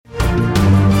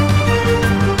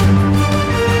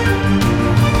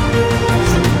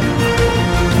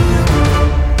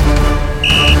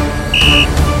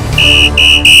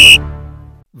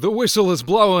whistle has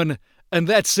blown, and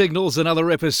that signals another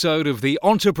episode of the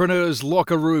Entrepreneur's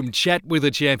Locker Room Chat with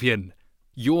a Champion.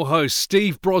 Your host,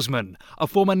 Steve Brosman, a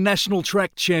former national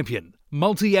track champion,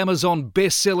 multi-Amazon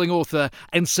best-selling author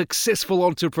and successful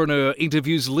entrepreneur,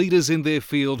 interviews leaders in their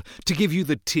field to give you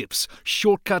the tips,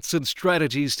 shortcuts and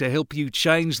strategies to help you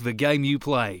change the game you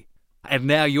play. And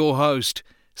now your host,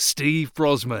 Steve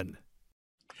Brosman.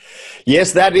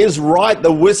 Yes, that is right.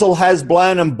 The whistle has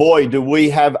blown, and boy, do we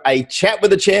have a chat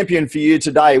with a champion for you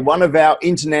today. One of our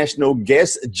international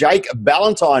guests, Jake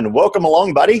Ballentine. Welcome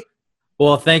along, buddy.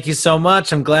 Well, thank you so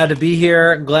much. I'm glad to be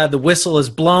here. I'm glad the whistle is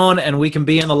blown and we can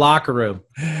be in the locker room.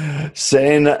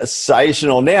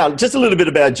 Sensational. Now, just a little bit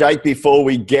about Jake before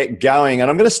we get going. And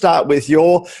I'm going to start with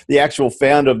you're the actual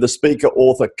founder of the Speaker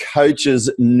Author Coaches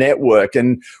Network.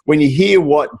 And when you hear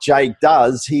what Jake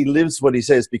does, he lives what he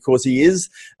says because he is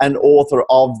an author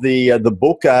of the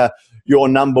book, Your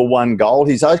Number One Goal.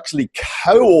 He's actually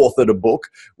co-authored a book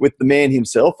with the man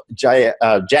himself,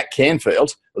 Jack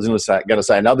Canfield. I was going to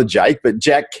say another Jake, but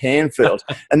Jack Canfield.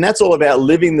 And that's all about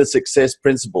living the success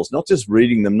principles, not just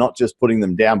reading them, not just putting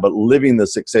them down, but living the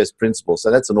success principles.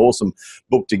 So that's an awesome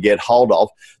book to get hold of.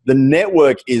 The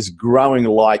network is growing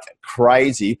like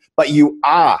crazy, but you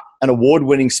are an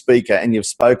award-winning speaker and you've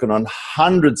spoken on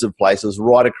hundreds of places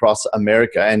right across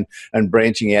America and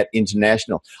branching out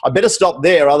international. I better stop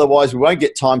there, otherwise we won't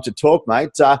get time to talk,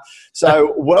 mate.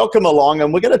 So welcome along,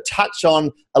 and we're going to touch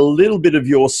on a little bit of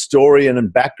your story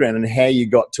and background and how you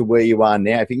got to where you are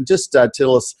now. If you can just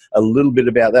tell us a little bit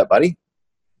about that, buddy.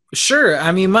 Sure.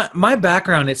 I mean, my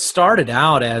background, it started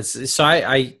out as, so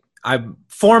I'm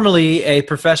formerly a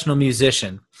professional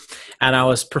musician. And I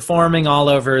was performing all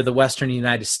over the Western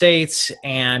United States.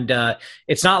 And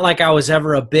it's not like I was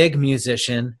ever a big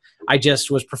musician. I just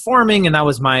was performing, and that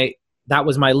was my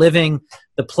living.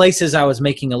 The places I was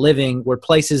making a living were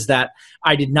places that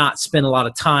I did not spend a lot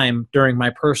of time during my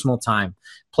personal time.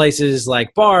 Places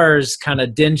like bars, kind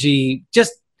of dingy,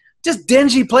 just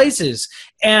dingy places.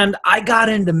 And I got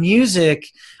into music.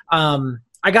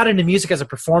 I got into music as a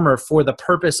performer for the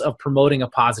purpose of promoting a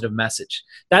positive message.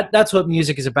 That's what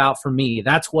music is about for me.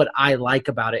 That's what I like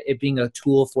about it being a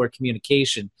tool for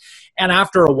communication. And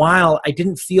after a while, I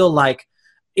didn't feel like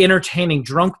entertaining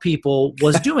drunk people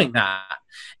was doing that.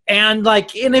 And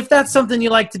if that's something you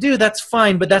like to do, that's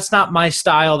fine, but that's not my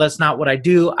style. That's not what I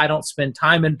do. I don't spend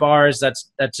time in bars.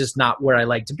 That's just not where I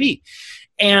like to be.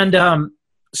 And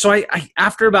so I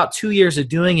after about 2 years of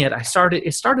doing it,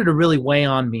 it started to really weigh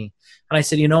on me. And I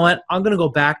said, you know what? I'm going to go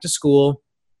back to school.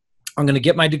 I'm going to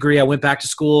get my degree. I went back to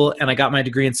school and I got my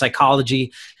degree in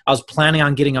psychology. I was planning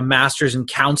on getting a master's in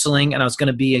counseling, and I was going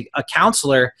to be a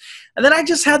counselor. And then I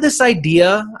just had this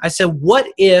idea. I said, what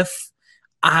if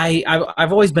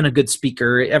I've always been a good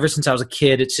speaker ever since I was a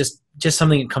kid. It's just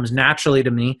something that comes naturally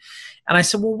to me. And I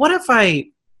said, well, what if I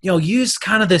use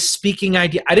kind of this speaking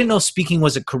idea? I didn't know speaking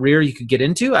was a career you could get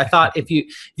into. I thought if you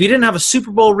didn't have a Super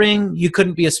Bowl ring, you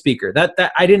couldn't be a speaker. That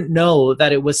I didn't know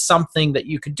that it was something that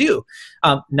you could do.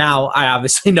 Now I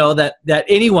obviously know that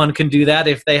anyone can do that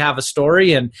if they have a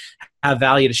story and have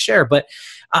value to share. But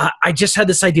I just had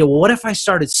this idea. Well, what if I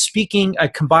started speaking? I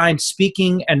combined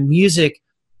speaking and music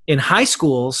in high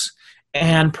schools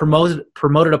and promoted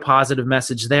a positive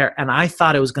message there. And I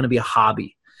thought it was going to be a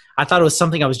hobby. I thought it was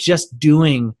something I was just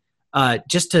doing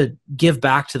just to give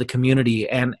back to the community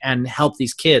and help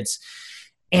these kids.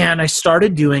 And I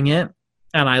started doing it,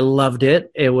 and I loved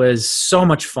it. It was so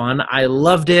much fun. I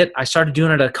loved it. I started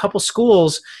doing it at a couple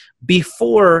schools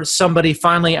before somebody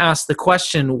finally asked the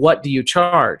question, what do you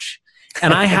charge?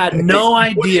 And I had no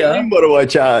idea. What do I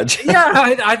charge? Yeah,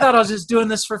 I thought I was just doing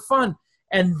this for fun.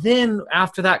 And then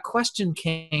after that question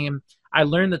came, I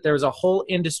learned that there was a whole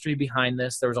industry behind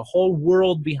this. There was a whole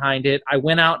world behind it. I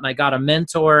went out and I got a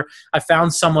mentor. I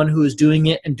found someone who was doing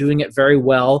it and doing it very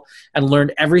well and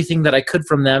learned everything that I could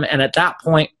from them. And at that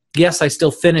point, yes, I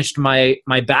still finished my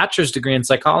bachelor's degree in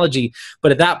psychology.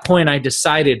 But at that point, I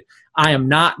decided I am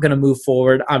not going to move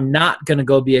forward. I'm not going to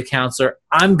go be a counselor.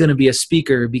 I'm going to be a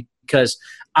speaker, because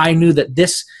I knew that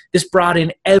this brought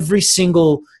in every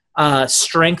single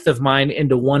strength of mine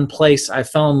into one place. I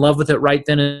fell in love with it right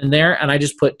then and there, and I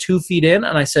just put 2 feet in,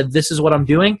 and I said, this is what I'm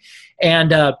doing.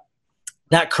 And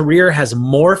that career has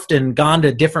morphed and gone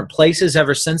to different places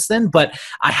ever since then, but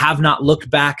I have not looked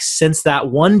back since that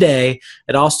one day.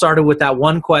 It all started with that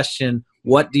one question: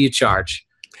 what do you charge?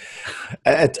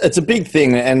 It's a big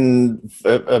thing, and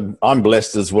I'm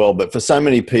blessed as well, but for so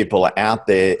many people out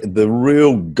there, the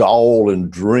real goal and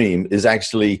dream is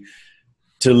actually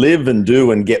to live and do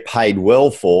and get paid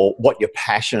well for what you're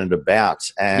passionate about,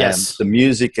 and yes, the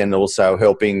music, and also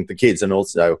helping the kids, and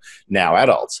also now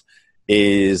adults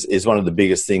is one of the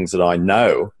biggest things that I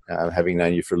know, having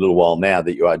known you for a little while now,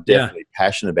 that you are definitely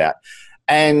passionate about.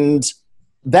 And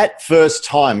that first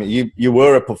time, you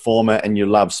were a performer and you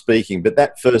love speaking, but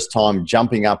that first time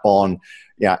jumping up on,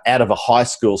 out of a high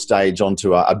school stage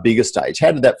onto a bigger stage,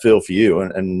 how did that feel for you?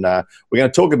 And we're going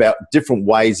to talk about different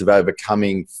ways of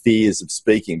overcoming fears of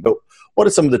speaking, but what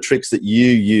are some of the tricks that you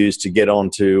use to get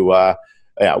onto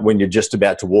when you're just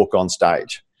about to walk on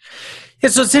stage? Yeah,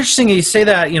 so it's interesting you say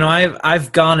that.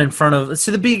 I've gone in front of,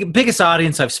 so the biggest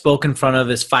audience I've spoken in front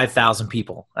of is 5,000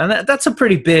 people, and that's a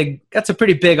pretty big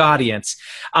audience.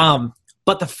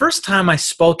 But the first time I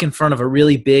spoke in front of a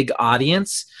really big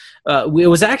audience, it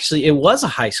was a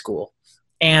high school,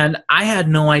 and I had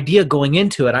no idea going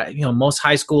into it. Most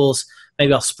high schools,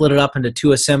 maybe I'll split it up into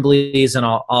 2 assemblies, and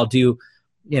I'll do,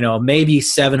 maybe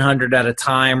 700 at a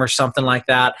time or something like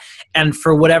that. And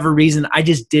for whatever reason, I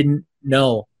just didn't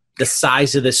know the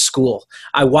size of this school.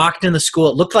 I walked in the school.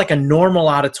 It looked like a normal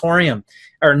auditorium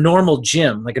or a normal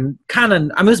gym, like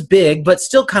it was big, but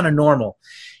still kind of normal.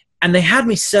 And they had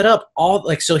me set up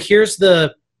so here's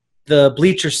the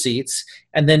bleacher seats,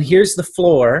 and then here's the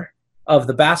floor of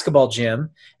the basketball gym,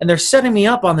 and they're setting me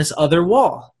up on this other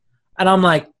wall. And I'm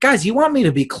like, guys, you want me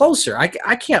to be closer? I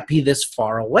can't be this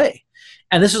far away.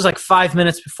 And this was like 5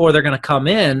 minutes before they're going to come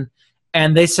in.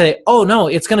 And they say, oh, no,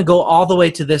 it's going to go all the way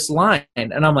to this line.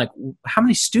 And I'm like, how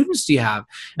many students do you have?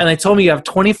 And they told me you have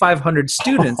 2,500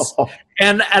 students.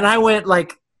 And I went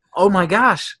like, oh, my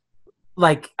gosh.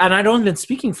 And I'd only been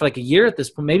speaking for like a year at this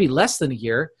point, maybe less than a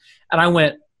year. And I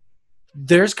went,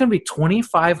 there's going to be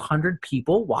 2,500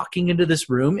 people walking into this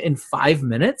room in 5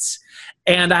 minutes.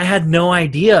 And I had no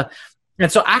idea.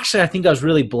 And so actually, I think I was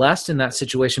really blessed in that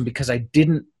situation because I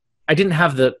didn't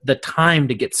have the time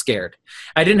to get scared.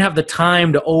 I didn't have the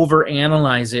time to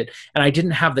overanalyze it. And I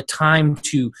didn't have the time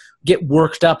to get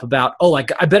worked up about,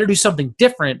 I better do something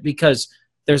different because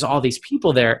there's all these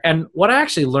people there. And what I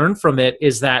actually learned from it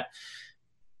is that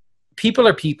people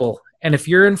are people. And if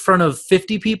you're in front of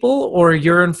 50 people or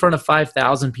you're in front of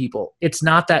 5,000 people, it's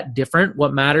not that different.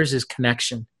 What matters is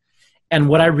connection. And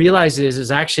what I realized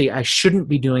is actually I shouldn't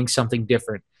be doing something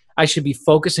different. I should be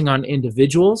focusing on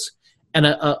individuals. And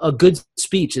a good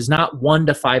speech is not 1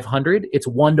 to 500. It's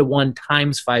 1 to 1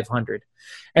 times 500.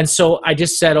 And so I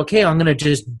just said, okay, I'm going to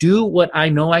just do what I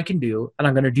know I can do, and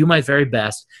I'm going to do my very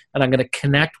best, and I'm going to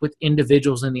connect with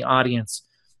individuals in the audience.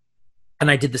 And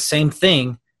I did the same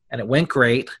thing, and it went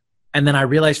great. And then I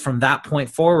realized from that point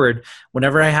forward,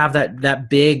 whenever I have that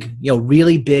big,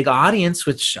 really big audience,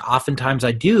 which oftentimes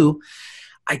I do,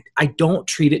 I don't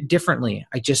treat it differently.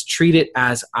 I just treat it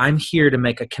as I'm here to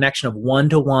make a connection of 1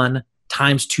 to 1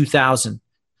 times 2,000,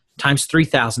 times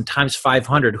 3,000, times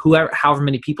 500, however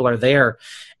many people are there,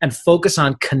 and focus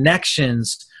on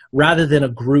connections rather than a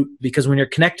group. Because when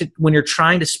you're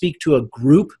trying to speak to a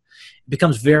group, it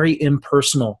becomes very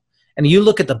impersonal. And you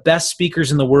look at the best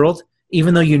speakers in the world,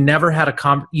 even though you never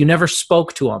you never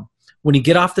spoke to them. When you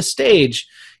get off the stage,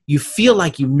 you feel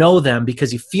like you know them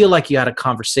because you feel like you had a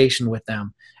conversation with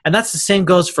them. And that's the same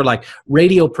goes for like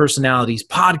radio personalities,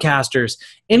 podcasters,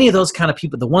 any of those kind of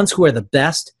people. The ones who are the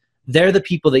best, they're the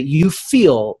people that you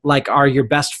feel like are your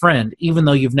best friend, even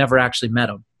though you've never actually met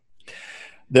them.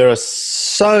 There are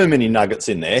so many nuggets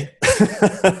in there.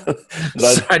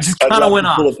 I just kind of went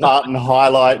off. Pull apart and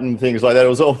highlight and things like that. It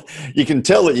was all. You can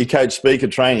tell that you coach speaker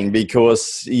training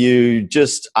because you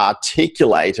just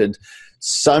articulated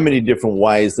so many different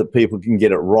ways that people can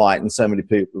get it right and so many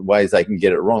ways they can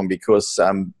get it wrong because,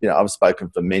 I've spoken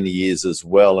for many years as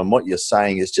well. And what you're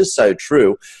saying is just so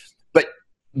true. But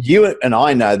you and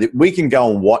I know that we can go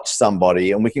and watch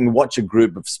somebody and we can watch a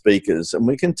group of speakers and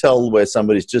we can tell where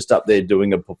somebody's just up there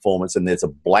doing a performance and there's a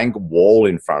blank wall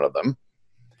in front of them.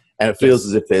 And it feels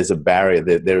as if there's a barrier,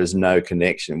 that there is no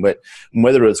connection. But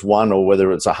whether it's 1 or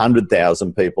whether it's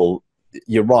 100,000 people,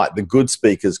 you're right. The good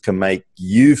speakers can make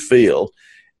you feel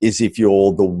as if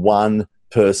you're the one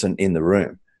person in the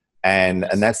room. And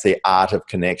that's the art of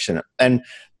connection. And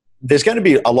there's going to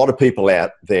be a lot of people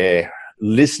out there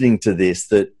listening to this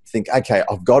that think, okay,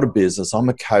 I've got a business. I'm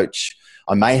a coach.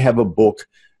 I may have a book.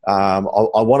 I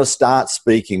want to start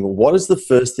speaking. What is the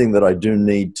first thing that I do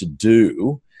need to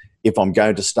do if I'm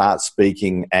going to start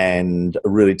speaking and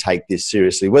really take this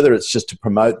seriously, whether it's just to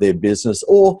promote their business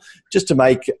or just to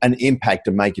make an impact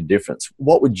and make a difference?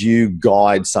 What would you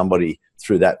guide somebody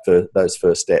through those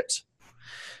first steps?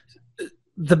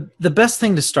 The best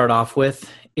thing to start off with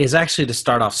is actually to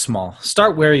start off small.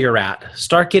 Start where you're at.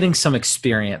 Start getting some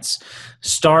experience.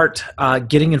 Start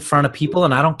getting in front of people.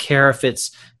 And I don't care if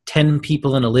it's 10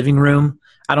 people in a living room.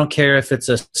 I don't care if it's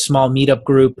a small meetup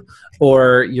group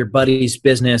or your buddy's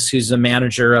business who's a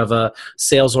manager of a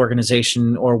sales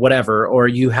organization or whatever, or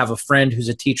you have a friend who's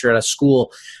a teacher at a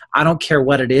school. I don't care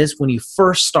what it is. When you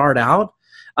first start out,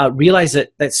 realize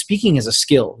that speaking is a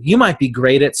skill. You might be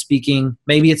great at speaking.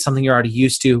 Maybe it's something you're already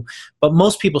used to, but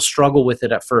most people struggle with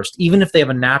it at first. Even if they have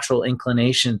a natural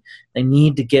inclination, they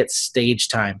need to get stage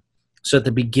time. So at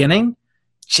the beginning,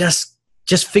 just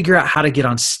figure out how to get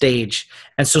on stage.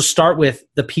 And so start with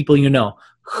the people you know.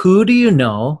 Who do you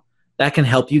know that can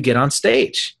help you get on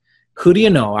stage? Who do you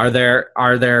know? Are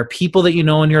there people that you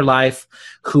know in your life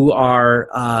who are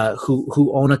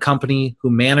who own a company, who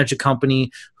manage a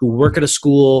company, who work at a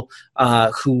school,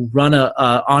 who run a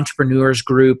entrepreneurs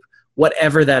group,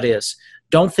 whatever that is?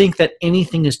 Don't think that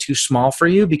anything is too small for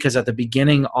you, because at the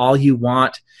beginning, all you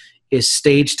want is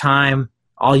stage time.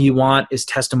 All you want is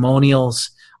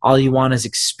testimonials. All you want is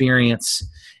experience,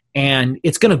 and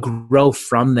it's going to grow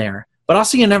from there. But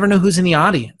also, you never know who's in the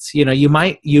audience. You know, you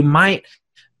might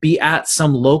be at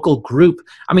some local group.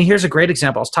 I mean, here's a great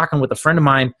example. I was talking with a friend of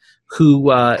mine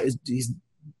who he's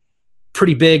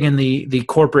pretty big in the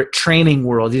corporate training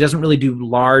world. He doesn't really do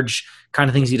large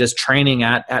kind of things. He does training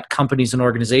at companies and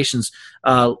organizations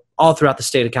all throughout the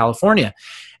state of California.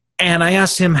 And I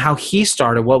asked him how he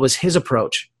started, what was his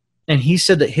approach. And he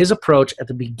said that his approach at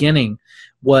the beginning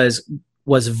was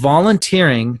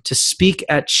volunteering to speak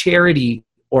at charity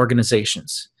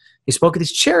organizations. He spoke at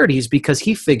these charities because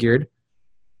he figured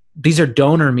these are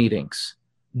donor meetings.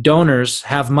 Donors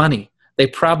have money. They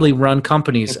probably run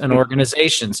companies and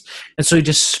organizations. And so he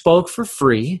just spoke for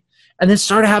free and then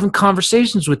started having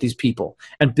conversations with these people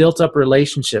and built up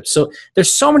relationships. So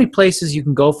there's so many places you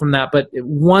can go from that. But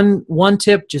one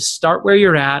tip, just start where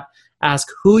you're at. Ask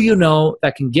who you know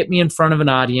that can get me in front of an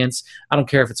audience. I don't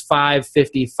care if it's 5,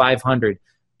 50, 500.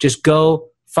 Just go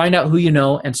find out who you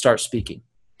know and start speaking.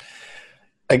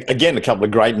 Again, a couple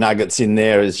of great nuggets in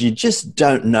there is you just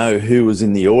don't know who was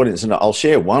in the audience. And I'll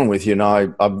share one with you. And I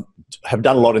have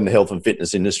done a lot in the health and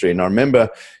fitness industry. And I remember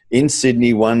in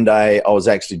Sydney one day, I was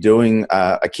actually doing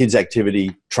a kids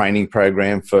activity training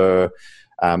program for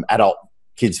adult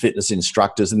kids fitness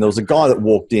instructors. And there was a guy that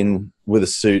walked in with a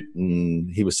suit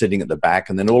and he was sitting at the back.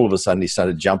 And then all of a sudden he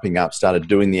started jumping up, started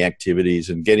doing the activities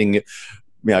and getting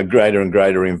greater and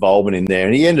greater involvement in there.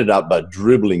 And he ended up a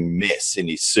dribbling mess in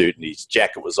his suit, and his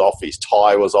jacket was off, his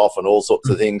tie was off, and all sorts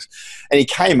of things. And he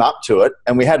came up to it,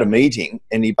 and we had a meeting,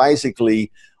 and he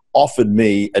basically offered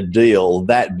me a deal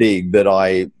that big that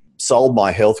I sold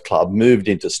my health club, moved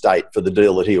interstate for the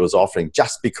deal that he was offering,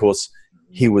 just because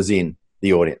he was in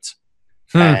the audience.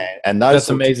 And those That's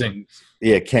amazing.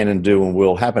 Can and do and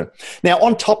will happen. Now,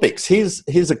 on topics, here's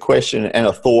a question and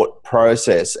a thought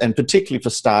process, and particularly for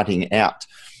starting out.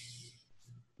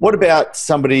 What about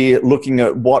somebody looking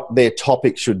at what their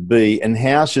topic should be, and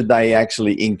how should they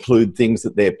actually include things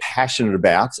that they're passionate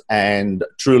about and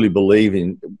truly believe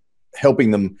in, helping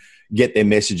them get their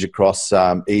message across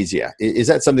easier? Is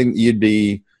that something that you'd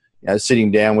be sitting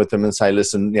down with them and say,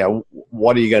 listen,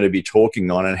 what are you going to be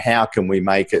talking on, and how can we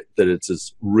make it that it's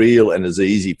as real and as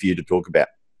easy for you to talk about?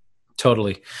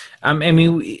 Totally. I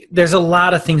mean, there's a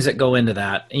lot of things that go into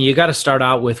that. And you got to start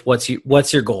out with what's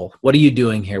your goal? What are you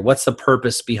doing here? What's the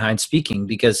purpose behind speaking?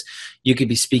 Because you could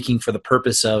be speaking for the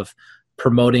purpose of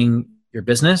promoting your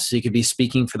business. You could be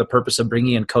speaking for the purpose of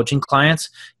bringing in coaching clients.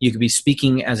 You could be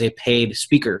speaking as a paid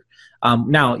speaker.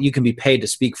 Now, you can be paid to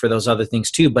speak for those other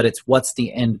things too, but it's what's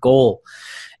the end goal.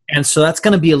 And so that's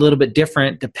going to be a little bit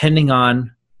different depending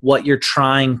on what you're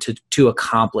trying to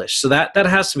accomplish. So that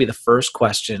has to be the first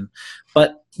question.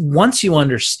 But once you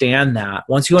understand that,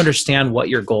 once you understand what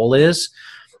your goal is,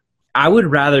 I would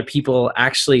rather people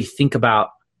actually think about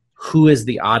who is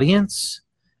the audience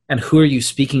and who are you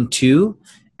speaking to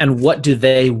and what do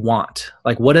they want?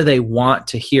 Like, what do they want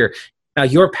to hear? Now,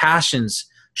 your passions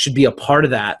should be a part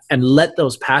of that, and let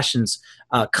those passions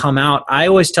come out. I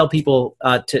always tell people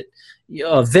a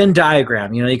Venn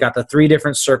diagram, you got the 3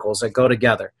 different circles that go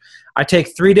together. I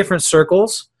take 3 different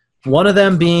circles, one of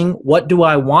them being what do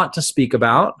I want to speak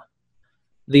about,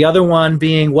 the other one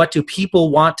being what do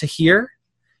people want to hear,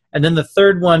 and then the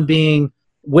third one being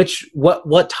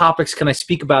what topics can I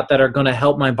speak about that are going to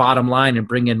help my bottom line and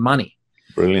bring in money.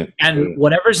 Brilliant. And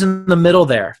whatever's in the middle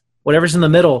there,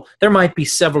 there might be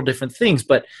several different things,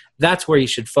 but that's where you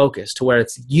should focus, to where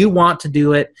it's you want to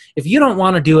do it. If you don't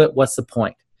want to do it, what's the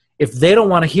point? If they don't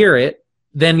want to hear it,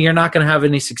 then you're not going to have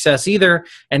any success either.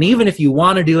 And even if you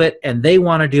want to do it and they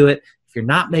want to do it, if you're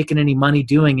not making any money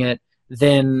doing it,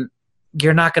 then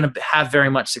you're not going to have very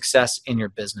much success in your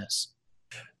business.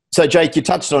 So, Jake, you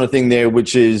touched on a thing there,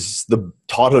 which is the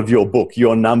title of your book,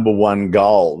 Your Number One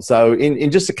Goal. So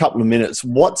in just a couple of minutes,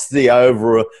 what's the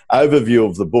overview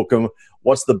of the book and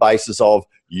what's the basis of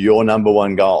your number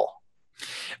one goal?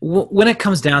 When it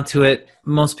comes down to it,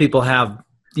 most people have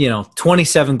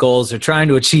 27 goals they're trying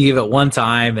to achieve at one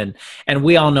time, and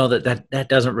we all know that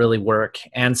doesn't really work.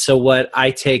 And so what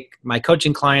I take my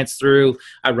coaching clients through,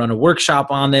 I run a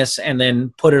workshop on this and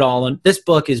then put it all in. This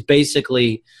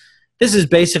is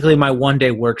basically my one-day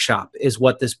workshop is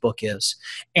what this book is.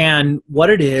 And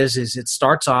what it is it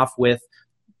starts off with,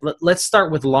 let's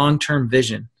start with long-term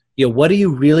vision. What do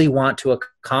you really want to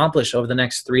accomplish over the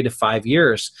next 3 to 5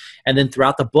 years? And then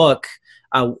throughout the book,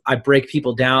 I break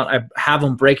people down. I have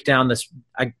them break down this.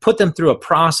 I put them through a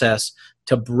process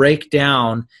to break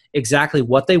down exactly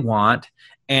what they want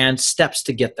and steps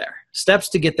to get there. Steps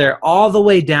to get there all the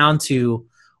way down to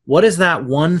what is that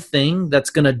one thing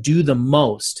that's going to do the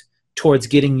most towards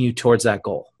getting you towards that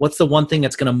goal? What's the one thing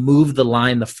that's going to move the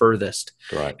line the furthest?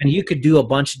 Right. And you could do a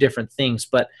bunch of different things,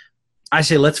 but I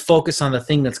say let's focus on the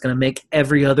thing that's going to make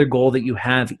every other goal that you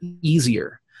have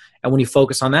easier. And when you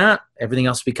focus on that, everything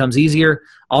else becomes easier.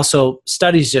 Also,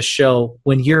 studies just show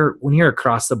when you're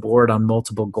across the board on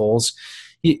multiple goals,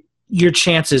 your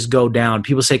chances go down.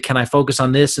 People say, can I focus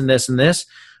on this and this and this?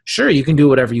 Sure, you can do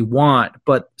whatever you want,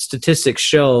 but statistics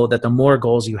show that the more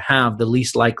goals you have, the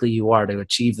least likely you are to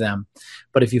achieve them.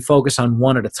 But if you focus on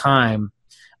one at a time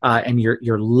and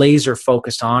you're laser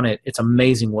focused on it, it's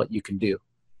amazing what you can do.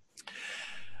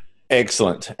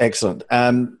 Excellent.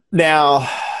 Now,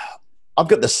 I've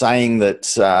got the saying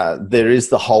that there is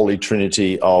the holy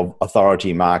trinity of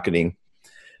authority marketing.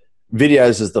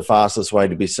 Videos is the fastest way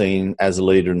to be seen as a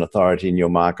leader and authority in your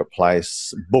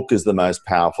marketplace. Book is the most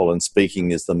powerful and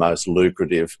speaking is the most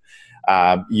lucrative.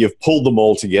 You've pulled them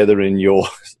all together in your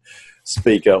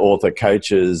speaker, author,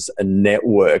 coaches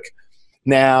network.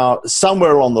 Now,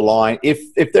 somewhere along the line,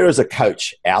 if there is a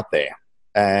coach out there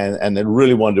and they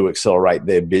really want to accelerate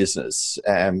their business,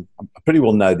 I pretty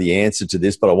well know the answer to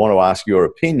this, but I want to ask your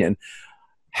opinion.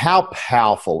 How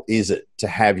powerful is it to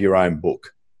have your own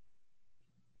book?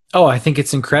 Oh, I think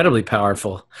it's incredibly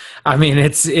powerful. I mean,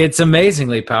 it's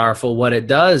amazingly powerful. What it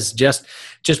does just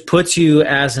puts you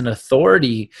as an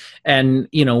authority. And,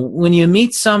 when you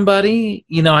meet somebody,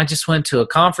 I just went to a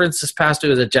conference this past week.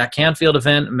 It was a Jack Canfield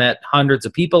event, met hundreds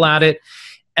of people at it.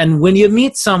 And when you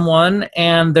meet someone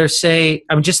and they're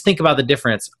just think about the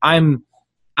difference. I'm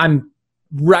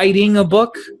writing a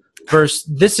book versus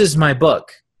this is my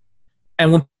book.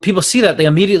 And when people see that, they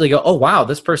immediately go, oh, wow,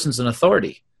 this person's an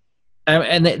authority.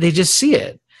 And they just see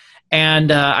it.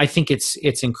 And I think it's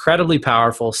incredibly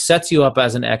powerful, sets you up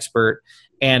as an expert,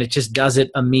 and it just does it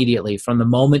immediately. From the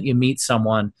moment you meet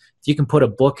someone, if you can put a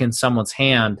book in someone's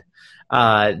hand,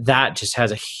 that just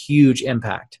has a huge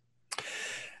impact.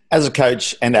 As a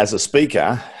coach and as a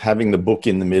speaker, having the book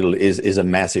in the middle is a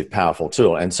massive, powerful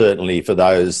tool. And certainly for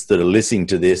those that are listening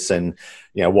to this and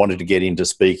wanted to get into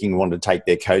speaking, want to take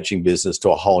their coaching business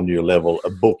to a whole new level, a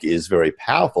book is very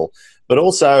powerful. But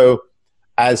also,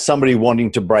 as somebody wanting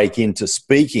to break into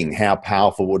speaking, how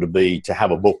powerful would it be to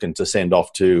have a book and to send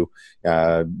off to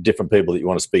different people that you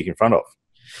want to speak in front of?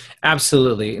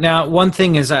 Absolutely. Now, one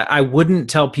thing is I wouldn't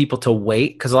tell people to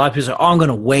wait, because a lot of people say, oh, I'm going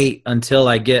to wait until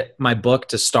I get my book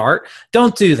to start.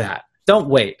 Don't do that. Don't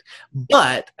wait.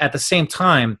 But at the same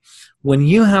time, when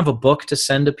you have a book to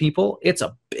send to people, it's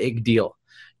a big deal.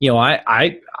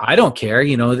 I don't care.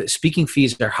 That speaking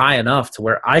fees are high enough to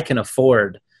where I can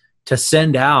afford to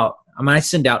send out. I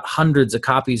send out hundreds of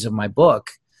copies of my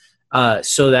book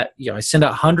so that, I send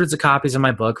out hundreds of copies of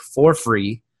my book for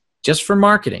free, just for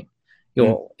marketing.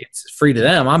 It's free to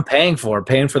them. I'm paying for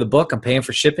the book. I'm paying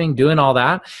for shipping, doing all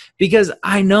that, because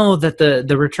I know that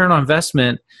the return on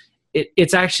investment,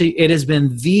 it has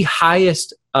been the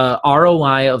highest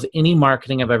ROI of any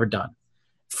marketing I've ever done,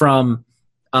 from,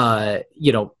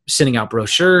 sending out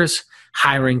brochures,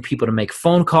 hiring people to make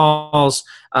phone calls,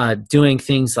 doing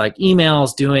things like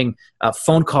emails, doing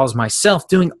phone calls myself,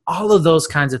 doing all of those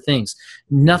kinds of things.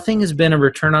 Nothing has been a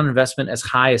return on investment as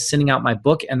high as sending out my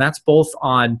book. And that's both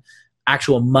on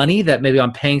actual money that maybe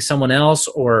I'm paying someone else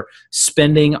or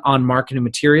spending on marketing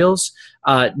materials.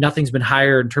 Nothing's been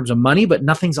higher in terms of money, but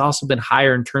nothing's also been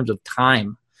higher in terms of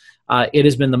time. It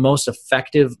has been the most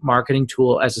effective marketing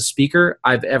tool as a speaker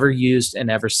I've ever used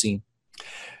and ever seen.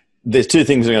 There's two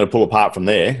things I'm going to pull apart from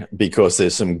there, because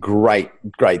there's some great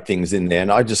things in there.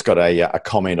 And I just got a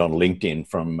comment on LinkedIn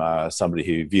from somebody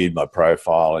who viewed my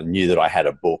profile and knew that I had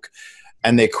a book.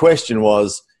 And their question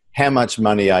was, how much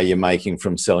money are you making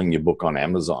from selling your book on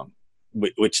Amazon?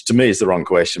 which to me is the wrong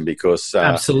question, because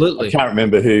Absolutely. I can't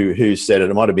remember who said it.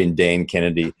 It might have been Dan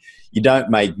Kennedy. You don't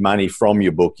make money from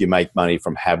your book; you make money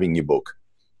from having your book.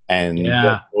 And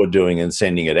what you're doing and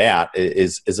sending it out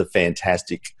is a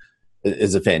fantastic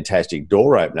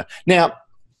door opener. Now,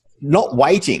 not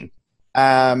waiting.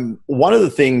 One of the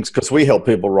things, because we help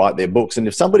people write their books, and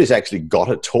if somebody's actually got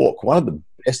a talk, one of the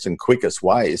best and quickest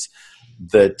ways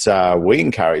that we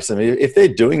encourage them, if they're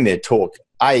doing their talk,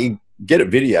 get it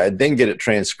videoed, then get it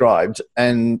transcribed,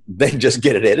 and then just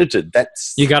get it edited.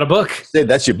 You got a book.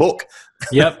 That's your book.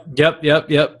 Yep.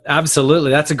 Absolutely.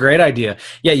 That's a great idea.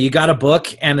 Yeah, you got a book,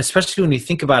 and especially when you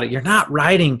think about it, you're not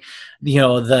writing,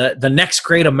 the next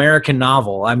great American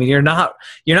novel. I mean, you're not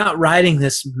writing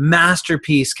this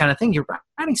masterpiece kind of thing. You're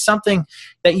writing something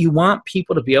that you want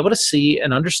people to be able to see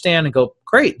and understand and go,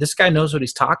 great, this guy knows what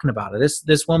he's talking about.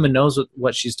 This woman knows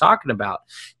what she's talking about.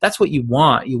 That's what you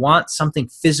want. You want something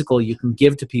physical you can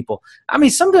give to people. I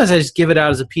mean, sometimes I just give it out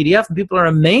as a PDF and people are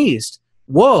amazed.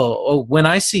 Whoa, when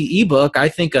I see ebook, I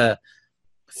think a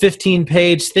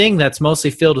 15-page thing that's mostly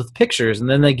filled with pictures, and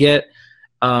then they get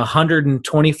a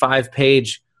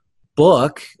 125-page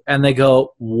book and they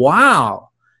go, wow,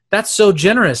 that's so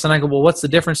generous. And I go, well, what's the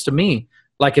difference to me?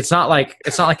 Like, it's not like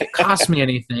it costs me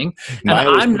anything. And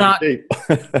I'm not,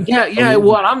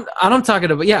 what I'm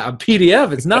talking about, a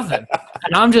PDF, it's nothing.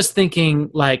 And I'm just thinking,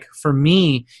 like, for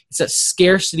me, it's a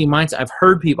scarcity mindset. I've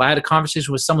heard people, I had a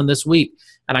conversation with someone this week,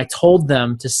 and I told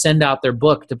them to send out their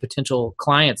book to potential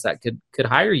clients that could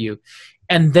hire you.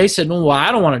 And they said, well,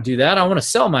 I don't want to do that. I want to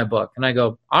sell my book. And I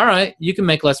go, all right, you can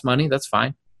make less money. That's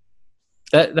fine.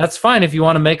 That's fine. If you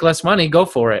want to make less money, go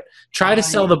for it. Try to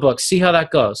sell the book. See how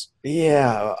that goes.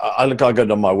 Yeah. I got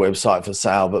it on my website for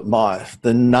sale, but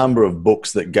the number of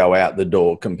books that go out the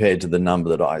door compared to the number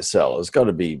that I sell has got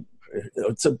to be,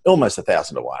 it's almost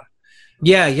 1,000 to 1.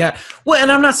 Yeah. Well,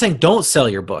 and I'm not saying don't sell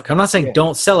your book. I'm not saying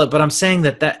don't sell it, but I'm saying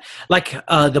that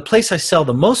the place I sell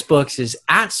the most books is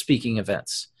at speaking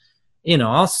events.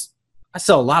 I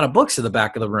sell a lot of books in the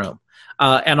back of the room.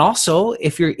 And also,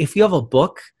 if you have a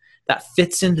book that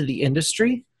fits into the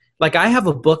industry, like I have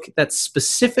a book that's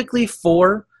specifically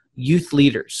for youth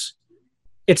leaders.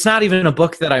 It's not even a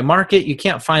book that I market. You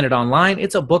can't find it online.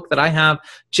 It's a book that I have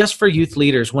just for youth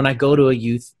leaders when I go to a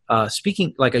youth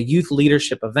speaking, like a youth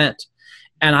leadership event.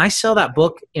 And I sell that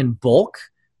book in bulk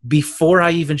before I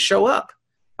even show up.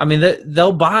 I mean,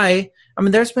 they'll buy. I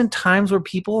mean, there's been times where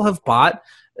people have bought,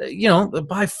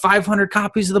 buy 500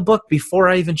 copies of the book before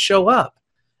I even show up.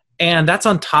 And that's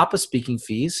on top of speaking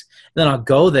fees. Then I'll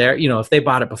go there. If they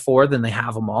bought it before, then they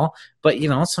have them all. But,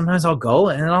 sometimes I'll go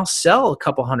and I'll sell a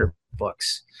couple hundred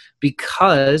books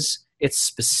because it's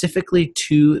specifically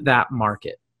to that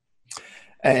market.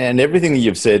 And everything that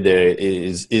you've said there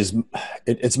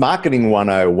it's marketing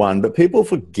 101, but people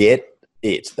forget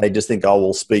it. They just think, oh,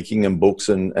 well, speaking and books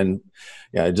and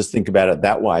just think about it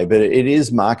that way. But it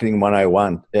is marketing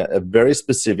 101, a very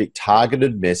specific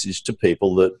targeted message to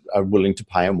people that are willing to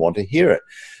pay and want to hear it.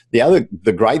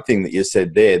 The great thing that you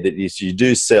said there, that is you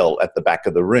do sell at the back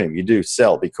of the room. You do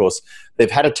sell because they've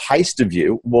had a taste of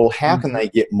you. Well, how can they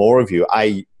get more of you?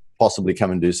 A, possibly come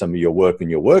and do some of your work in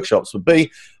your workshops, but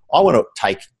B, I want to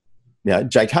take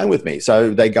Jake home with me.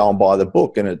 So they go and buy the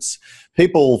book, and it's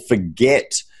people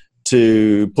forget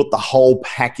to put the whole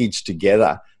package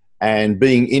together, and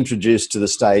being introduced to the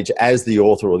stage as the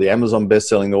author or the Amazon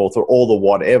best-selling author or the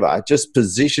whatever just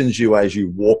positions you as you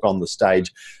walk on the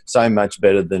stage so much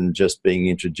better than just being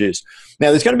introduced. Now,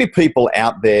 there's going to be people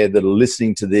out there that are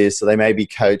listening to this, so they may be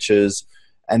coaches,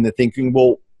 and they're thinking,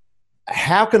 well,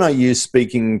 how can I use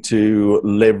speaking to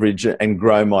leverage and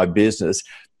grow my business?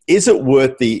 Is it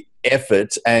worth the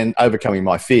effort and overcoming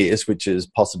my fears, which is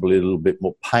possibly a little bit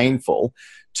more painful,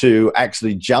 to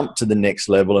actually jump to the next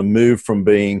level and move from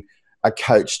being a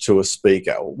coach to a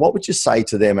speaker? What would you say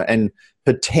to them and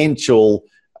potential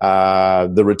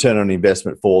the return on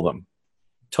investment for them?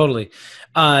 Totally.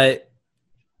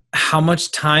 How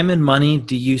much time and money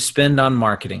do you spend on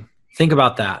marketing? Think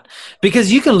about that.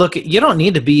 Because you don't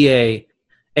need to be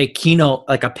a keynote,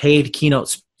 like a paid keynote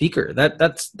speaker.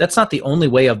 That's not the only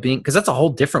way of being, because that's a whole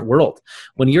different world.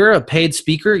 When you're a paid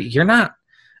speaker,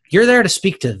 you're there to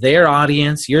speak to their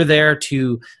audience. You're there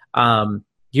to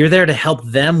help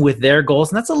them with their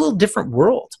goals. And that's a little different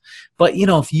world. But,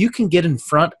 if you can get in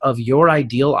front of your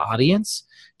ideal audience,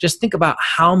 just think about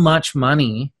how much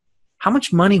money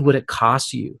would it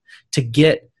cost you to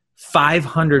get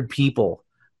 500 people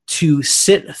to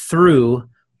sit through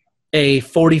a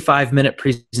 45-minute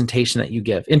presentation that you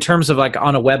give in terms of like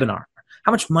on a webinar.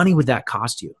 How much money would that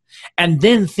cost you? And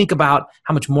then think about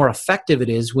how much more effective it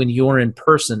is when you're in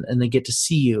person and they get to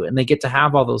see you and they get to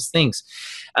have all those things.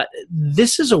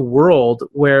 This is a world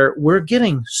where we're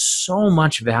getting so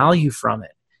much value from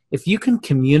it. If you can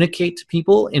communicate to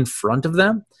people in front of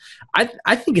them,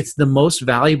 I think it's the most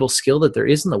valuable skill that there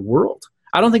is in the world.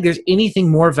 I don't think there's anything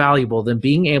more valuable than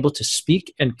being able to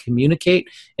speak and communicate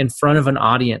in front of an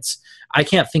audience. I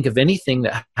can't think of anything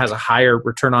that has a higher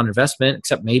return on investment,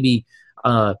 except maybe,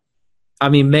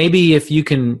 maybe if you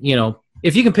can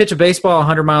pitch a baseball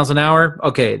 100 miles an hour,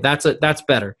 okay, that's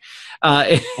better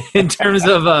in terms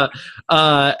of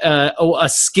a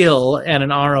skill and an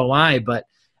ROI. But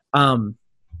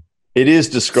it is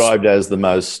described as the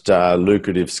most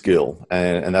lucrative skill,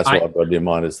 and that's what I've got in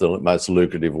mind. It's the most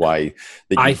lucrative way.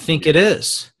 I think it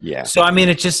is. Yeah. So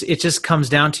it just comes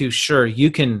down to, sure, you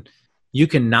can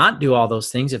not do all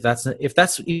those things.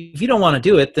 If you don't want to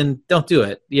do it, then don't do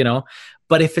it.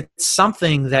 But if it's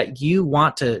something that you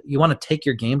want to take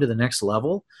your game to the next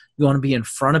level, you want to be in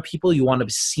front of people, you want to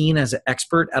be seen as an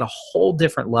expert at a whole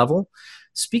different level,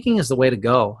 speaking is the way to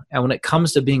go. And when it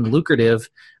comes to being lucrative,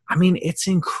 it's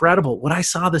incredible. What I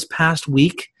saw this past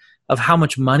week of how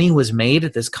much money was made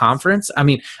at this conference.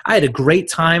 I had a great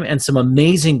time and some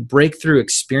amazing breakthrough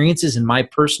experiences in my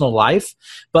personal life.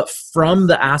 But from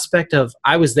the aspect of,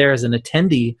 I was there as an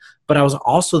attendee, but I was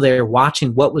also there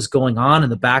watching what was going on in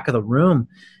the back of the room.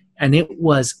 And it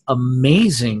was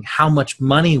amazing how much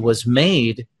money was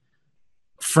made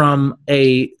from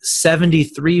a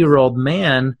 73-year-old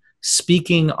man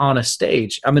speaking on a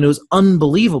stage. It was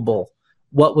unbelievable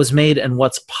what was made and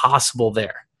what's possible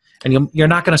there. And you're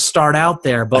not going to start out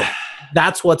there, but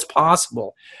that's what's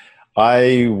possible.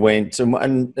 I went,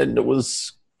 and it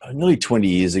was nearly 20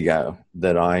 years ago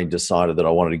that I decided that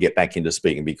I wanted to get back into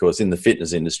speaking, because in the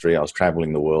fitness industry, I was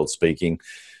traveling the world speaking,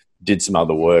 did some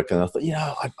other work, and I thought,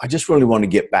 I just really want to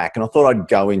get back. And I thought I'd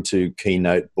go into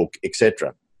keynote, book,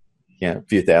 etc. A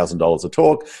few $1,000s a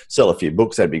talk, sell a few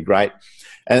books, that'd be great.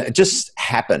 And it just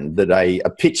happened that a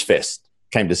pitch fest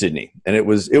came to Sydney, and it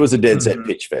was a dead set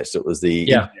pitch fest. It was the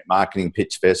internet marketing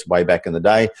pitch fest way back in the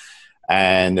day,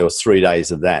 and there was 3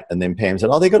 days of that. And then Pam said,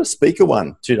 they got a speaker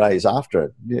one 2 days after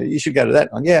it. You should go to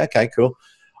that. Yeah, okay, cool.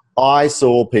 I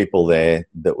saw people there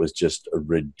that was just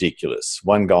ridiculous.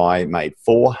 One guy made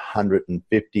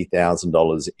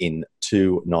 $450,000 in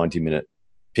 2 90-minute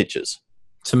pitches.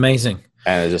 It's amazing.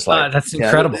 And it's just like, that's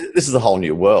incredible. This is a whole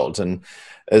new world. And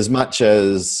as much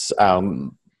as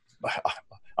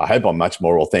I hope I'm much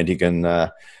more authentic and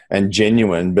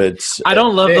genuine, but I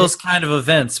don't love those kind of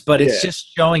events, but it's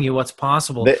just showing you what's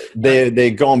possible.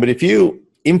 They're gone. But if you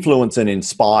influence and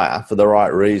inspire for the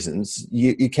right reasons,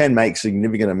 you can make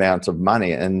significant amounts of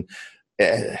money. And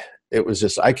it was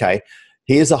just, okay,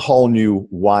 here's a whole new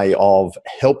way of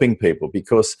helping people,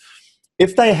 because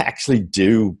if they actually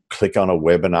do click on a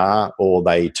webinar, or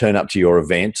they turn up to your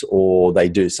event, or they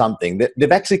do something,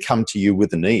 they've actually come to you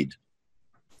with a need.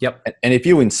 Yep. And if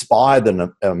you inspire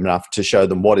them enough to show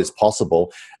them what is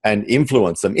possible and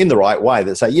influence them in the right way,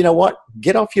 that say, you know what,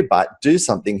 get off your butt, do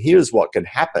something, here's what can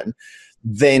happen,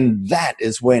 then that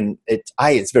is when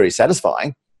it's very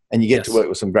satisfying, and you get to work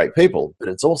with some great people, but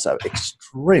it's also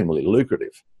extremely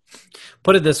lucrative.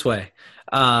 Put it this way.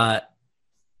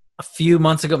 A few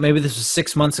months ago, maybe this was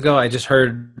 6 months ago, I just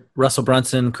heard Russell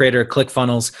Brunson, creator of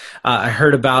ClickFunnels. I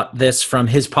heard about this from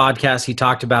his podcast. He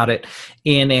talked about it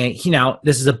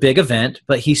this is a big event,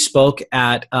 but he spoke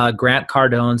at Grant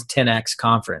Cardone's 10X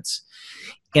conference.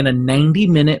 In a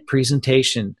 90-minute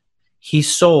presentation, he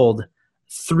sold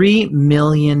 $3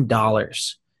 million.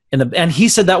 And he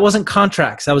said that wasn't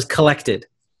contracts. That was collected.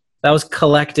 That was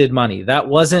collected money. That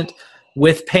wasn't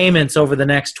with payments over the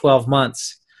next 12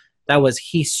 months. That was,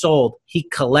 he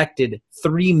collected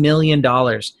 $3 million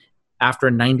after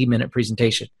a 90-minute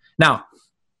presentation. Now,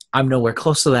 I'm nowhere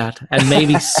close to that, and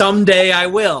maybe someday I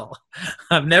will.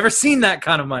 I've never seen that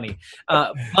kind of money.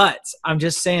 But I'm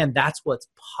just saying that's what's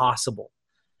possible,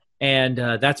 and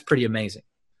that's pretty amazing.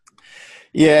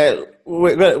 Yeah,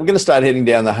 we're going to start heading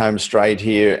down the home straight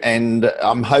here, and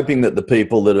I'm hoping that the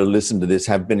people that are listening to this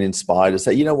have been inspired to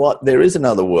say, you know what, there is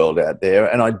another world out there,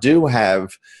 and I do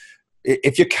have...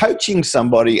 If you're coaching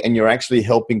somebody and you're actually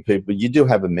helping people, you do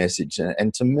have a message.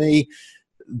 And to me,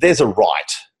 there's a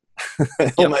right,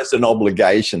 almost an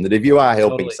obligation, that if you are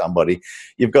helping somebody,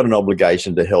 you've got an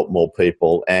obligation to help more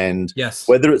people. And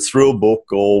whether it's through a book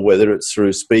or whether it's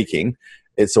through speaking,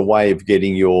 it's a way of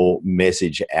getting your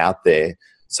message out there.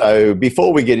 So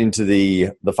before we get into the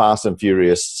Fast and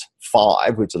Furious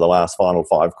 5, which are the last final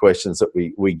 5 questions that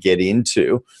we get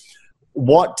into,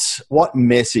 what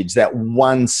message, that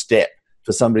one step for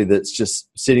for somebody that's just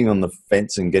sitting on the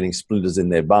fence and getting splinters in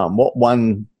their bum? What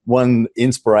one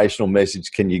inspirational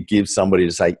message can you give somebody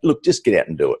to say, look, just get out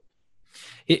and do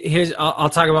it? I'll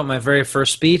talk about my very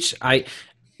first speech.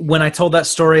 When I told that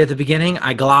story at the beginning,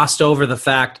 I glossed over the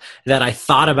fact that I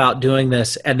thought about doing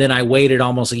this, and then I waited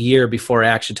almost a year before I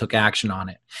actually took action on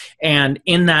it. And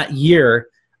in that year,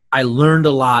 I learned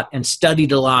a lot and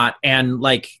studied a lot, and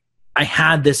I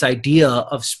had this idea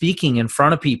of speaking in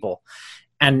front of people.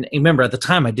 And remember, at the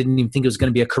time, I didn't even think it was going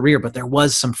to be a career, but there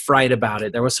was some fright about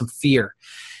it. There was some fear.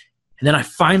 And then I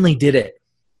finally did it.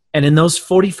 And in those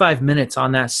 45 minutes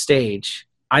on that stage,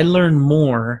 I learned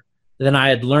more than I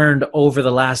had learned over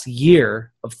the last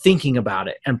year of thinking about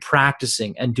it and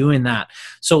practicing and doing that.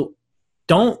 So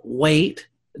don't wait.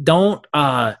 Don't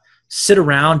sit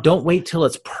around. Don't wait till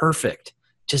it's perfect.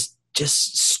 Just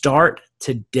start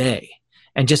today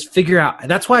and just figure out.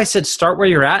 That's why I said start where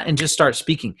you're at and just start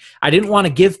speaking. I didn't want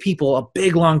to give people a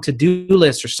big, long to-do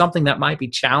list or something that might be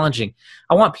challenging.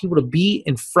 I want people to be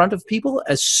in front of people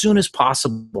as soon as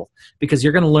possible, because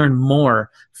you're going to learn more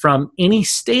from any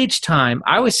stage time.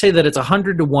 I always say that it's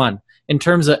 100 to 1 in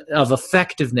terms of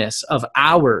effectiveness of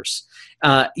hours.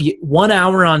 1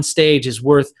 hour on stage is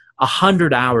worth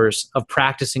 100 hours of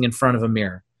practicing in front of a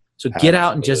mirror. So get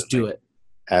out and just do it.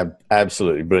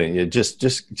 Absolutely brilliant. Yeah,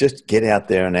 just get out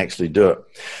there and actually do it.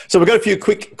 So we've got a few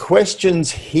quick questions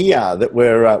here that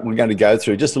we're going to go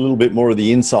through, just a little bit more of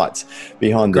the insights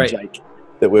behind the Jake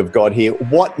that we've got here.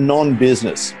 What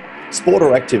non-business, sport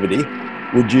or activity,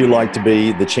 would you like to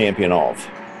be the champion of?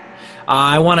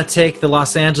 I want to take the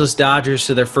Los Angeles Dodgers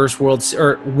to their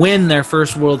win their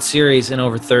first World Series in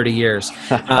over 30 years.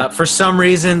 For some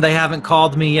reason, they haven't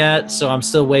called me yet, so I'm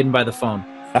still waiting by the phone.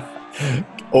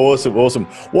 Awesome.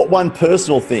 What one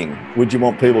personal thing would you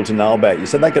want people to know about you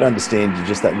so they could understand you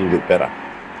just that little bit better?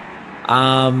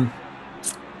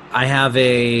 I have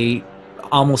a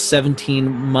almost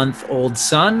 17-month-old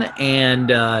son, and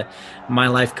my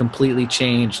life completely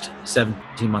changed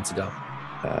 17 months ago.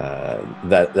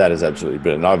 That is absolutely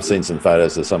brilliant. I've seen some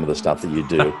photos of some of the stuff that you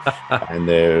do, and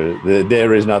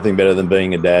there is nothing better than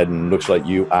being a dad, and looks like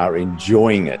you are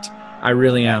enjoying it. I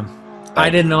really am. I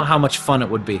didn't know how much fun it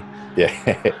would be. Yeah,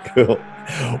 cool.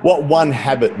 What one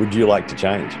habit would you like to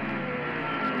change?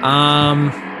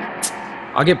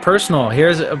 I'll get personal.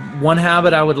 Here's one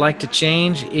habit I would like to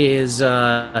change is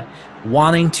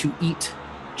wanting to eat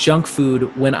junk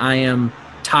food when I am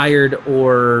tired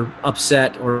or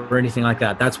upset or anything like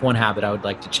that. That's one habit I would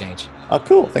like to change. Oh,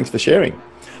 cool. Thanks for sharing.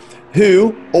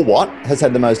 Who or what has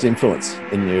had the most influence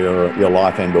in your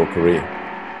life and or career?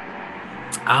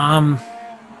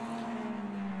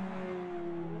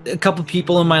 A couple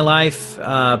people in my life,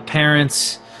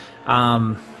 parents,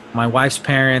 my wife's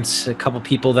parents, a couple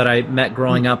people that I met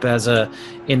growing up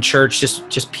in church,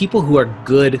 just people who are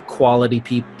good quality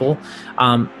people.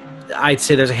 I'd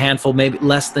say there's a handful, maybe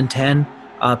less than 10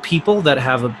 people that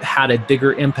have had a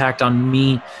bigger impact on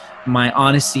me, my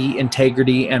honesty,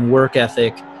 integrity, and work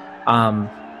ethic.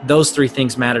 Those three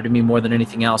things matter to me more than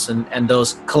anything else. And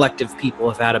those collective people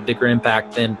have had a bigger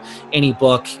impact than any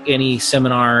book, any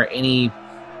seminar, any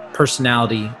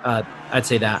personality. I'd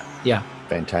say that. Yeah.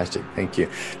 Fantastic. Thank you.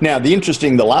 Now,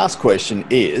 the last question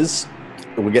is,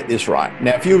 we'll get this right.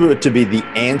 Now, if you were to be the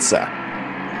answer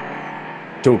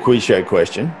to a quiz show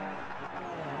question,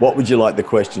 what would you like the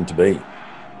question to be?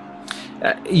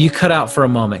 You cut out for a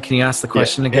moment. Can you ask the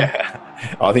question again? Yeah.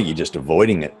 I think you're just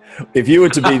avoiding it. If you were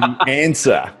to be the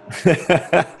answer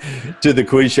to the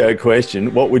quiz show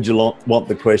question, what would you want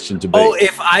the question to be? Oh,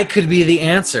 if I could be the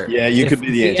answer. Yeah, you could be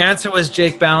the answer. The answer was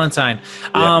Jake Ballentine.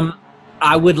 Yeah.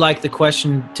 I would like the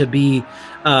question to be,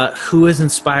 who has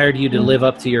inspired you to live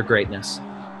up to your greatness?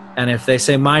 And if they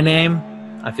say my name,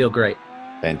 I feel great.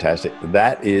 Fantastic.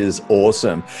 That is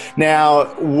awesome. Now,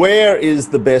 where is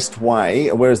the best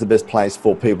place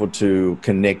for people to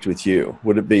connect with you?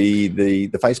 Would it be the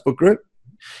Facebook group?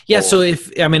 Yeah. So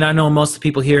I know most of the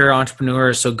people here are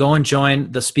entrepreneurs, so go and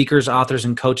join the Speakers, Authors,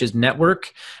 and Coaches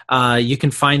Network. You can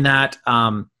find that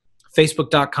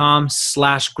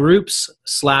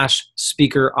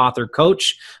facebook.com/groups/speaker, author,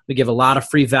 coach. We give a lot of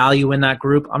free value in that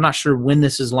group. I'm not sure when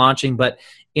this is launching, but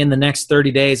in the next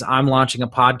 30 days, I'm launching a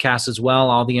podcast as well.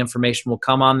 All the information will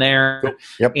come on there. Cool.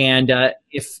 Yep. And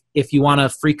if you want a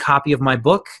free copy of my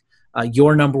book,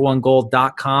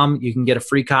 yournumber1goal.com, you can get a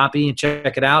free copy and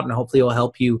check it out, and hopefully it will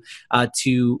help you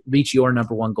to reach your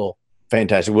number one goal.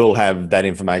 Fantastic. We'll have that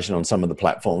information on some of the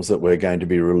platforms that we're going to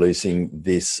be releasing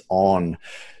this on.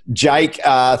 Jake,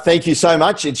 thank you so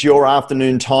much. It's your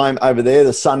afternoon time over there.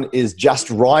 The sun is just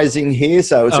rising here,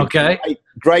 so it's a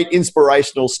great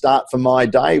inspirational start for my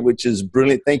day, which is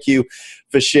brilliant. Thank you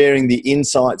for sharing the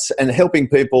insights and helping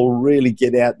people really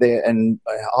get out there. And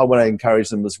I want to encourage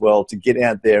them as well to get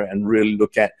out there and really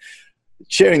look at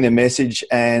sharing their message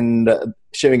and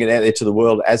sharing it out there to the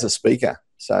world as a speaker.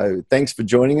 So thanks for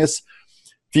joining us.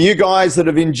 For you guys that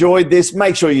have enjoyed this,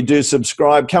 make sure you do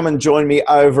subscribe. Come and join me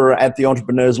over at the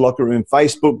Entrepreneurs Locker Room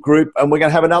Facebook group, and we're going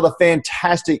to have another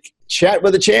fantastic chat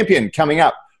with a champion coming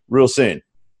up real soon.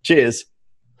 Cheers.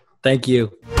 Thank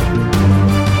you.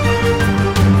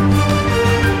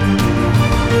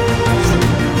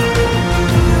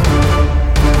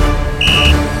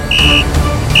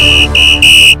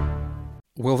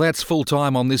 Well, that's full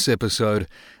time on this episode,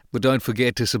 but don't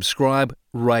forget to subscribe,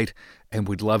 rate, and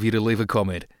we'd love you to leave a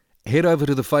comment. Head over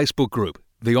to the Facebook group,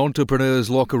 The Entrepreneurs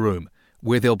Locker Room,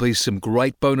 where there'll be some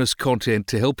great bonus content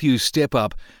to help you step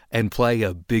up and play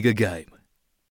a bigger game.